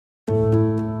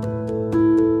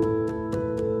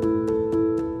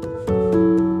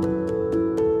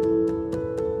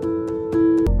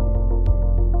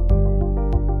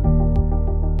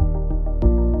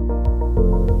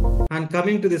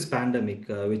coming to this pandemic,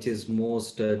 which is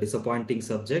most disappointing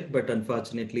subject, but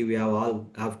unfortunately we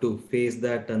have to face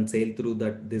that and sail through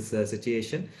this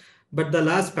situation. But the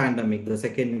last pandemic, the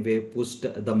second wave, pushed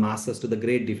the masses to the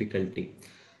great difficulty.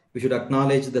 We should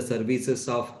acknowledge the services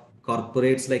of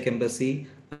corporates like embassy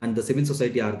and the civil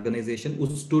society organization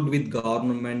who stood with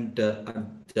government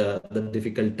at the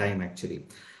difficult time actually.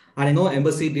 And I know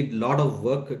embassy did a lot of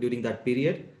work during that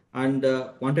period, and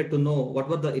wanted to know what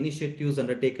were the initiatives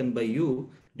undertaken by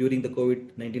you during the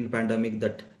COVID-19 pandemic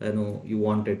that you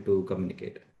wanted to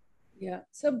communicate. Yeah.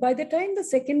 So by the time the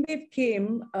second wave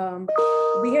came,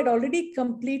 we had already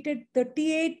completed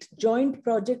 38 joint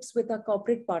projects with our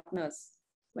corporate partners.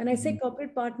 When I say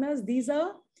corporate partners, these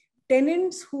are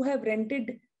tenants who have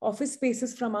rented office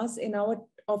spaces from us in our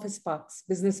office parks,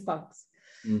 business parks.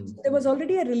 So there was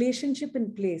already a relationship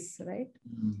in place, right?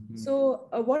 So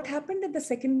what happened in the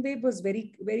second wave was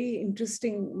very, very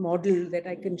interesting model that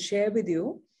I can share with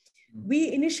you.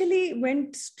 We initially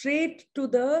went straight to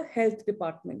the health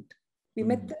department. We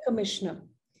met the commissioner,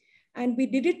 and we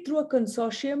did it through a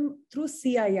consortium through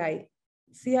CII.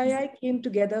 CII came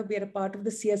together. We are a part of the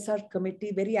CSR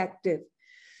committee, very active.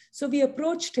 So we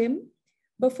approached him.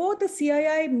 Before the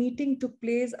CII meeting took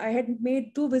place, I had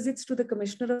made 2 visits to the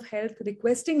Commissioner of Health,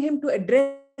 requesting him to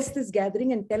address this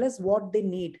gathering and tell us what they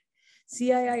need.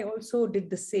 CII also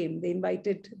did the same. They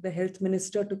invited the health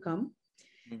minister to come.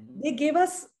 They gave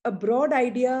us a broad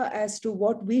idea as to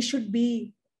what we should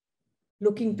be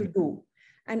looking to do.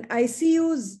 And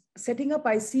ICUs, setting up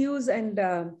ICUs and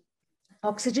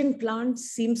oxygen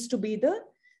plants seems to be the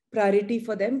priority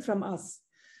for them from us.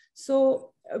 So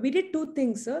we did 2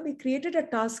 things, sir. We created a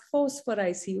task force for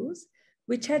ICUs,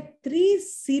 which had 3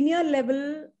 senior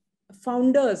level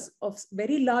founders of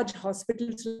very large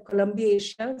hospitals, Columbia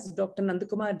Asia's Dr.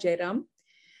 Nandakumar Jairam,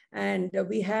 and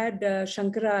we had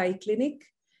Shankara Eye Clinic,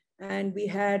 and we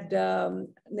had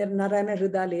Narayana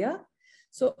Hridayalaya.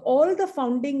 So all the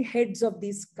founding heads of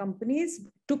these companies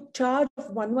took charge of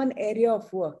one area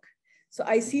of work. So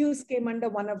ICUs came under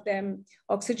one of them,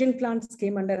 oxygen plants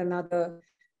came under another,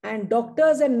 and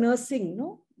doctors and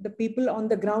nursing, the people on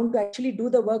the ground to actually do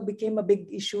the work became a big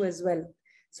issue as well.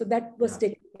 So that was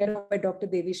taken care of by Dr.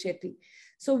 Devi Shetty.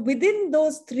 So within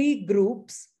those 3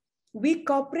 groups, we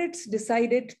corporates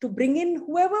decided to bring in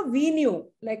whoever we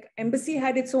knew, like embassy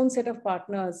had its own set of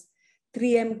partners,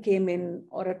 3M came in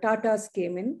or a Tata's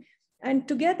came in, and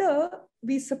together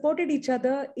we supported each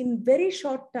other in very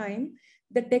short time.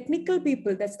 The technical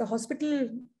people, that's the hospital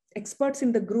experts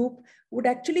in the group, would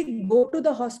actually go to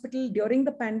the hospital during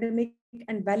the pandemic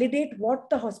and validate what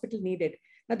the hospital needed.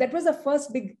 Now that was the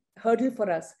first big hurdle for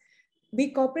us.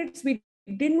 We corporates, we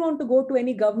didn't want to go to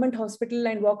any government hospital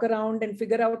and walk around and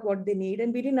figure out what they need.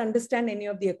 And we didn't understand any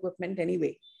of the equipment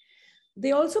anyway.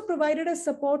 They also provided us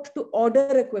support to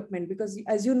order equipment because,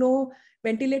 as you know,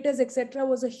 ventilators, etc.,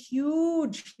 was a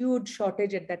huge, huge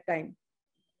shortage at that time.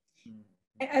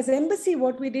 As embassy,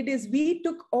 what we did is we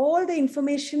took all the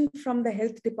information from the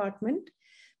health department,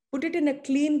 put it in a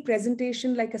clean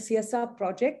presentation like a CSR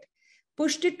project,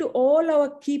 pushed it to all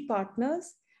our key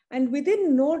partners, and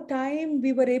within no time,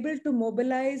 we were able to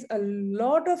mobilize a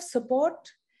lot of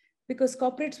support because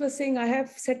corporates were saying, I have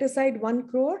set aside 1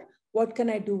 crore. What can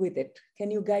I do with it? Can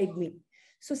you guide me?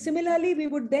 So similarly, we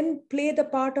would then play the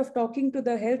part of talking to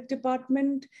the health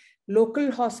department,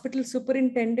 local hospital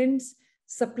superintendents,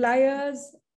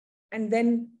 suppliers, and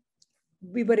then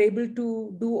we were able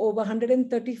to do over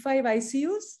 135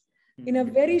 ICUs. In a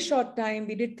very short time,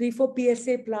 we did 3-4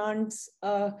 PSA plants,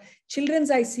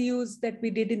 children's ICUs that we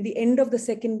did in the end of the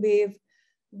second wave.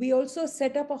 We also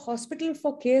set up a hospital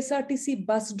for KSRTC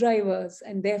bus drivers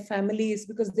and their families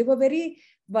because they were very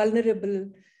vulnerable.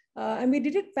 And we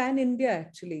did it pan-India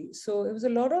actually. So it was a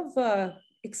lot of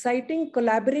exciting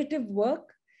collaborative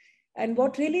work. And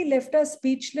what really left us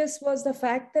speechless was the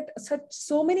fact that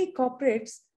so many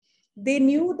corporates, they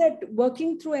knew that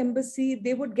working through embassy,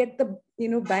 they would get the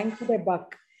bang for their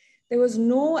buck. There was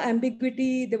no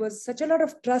ambiguity. There was such a lot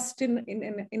of trust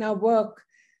in our work.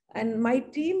 And my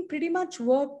team pretty much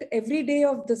worked every day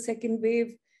of the second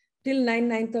wave till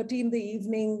 9:30 in the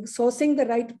evening, sourcing the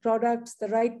right products, the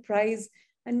right price,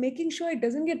 and making sure it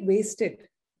doesn't get wasted.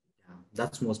 Yeah,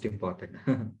 that's most important.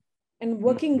 And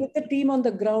working with the team on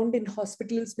the ground in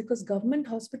hospitals, because government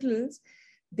hospitals,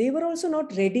 they were also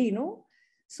not ready,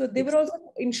 So they were also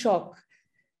in shock.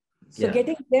 So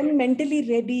getting them mentally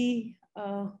ready,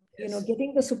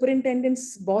 getting the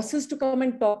superintendent's bosses to come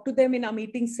and talk to them in our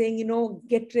meeting saying,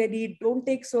 get ready, don't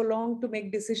take so long to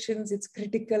make decisions, it's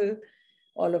critical,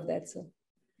 all of that. So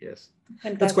yes,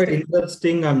 fantastic. That's quite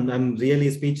interesting. I'm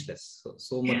really speechless.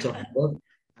 So much of work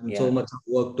and so much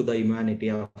work to the humanity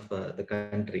of the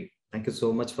country. Thank you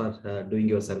so much for doing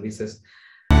your services.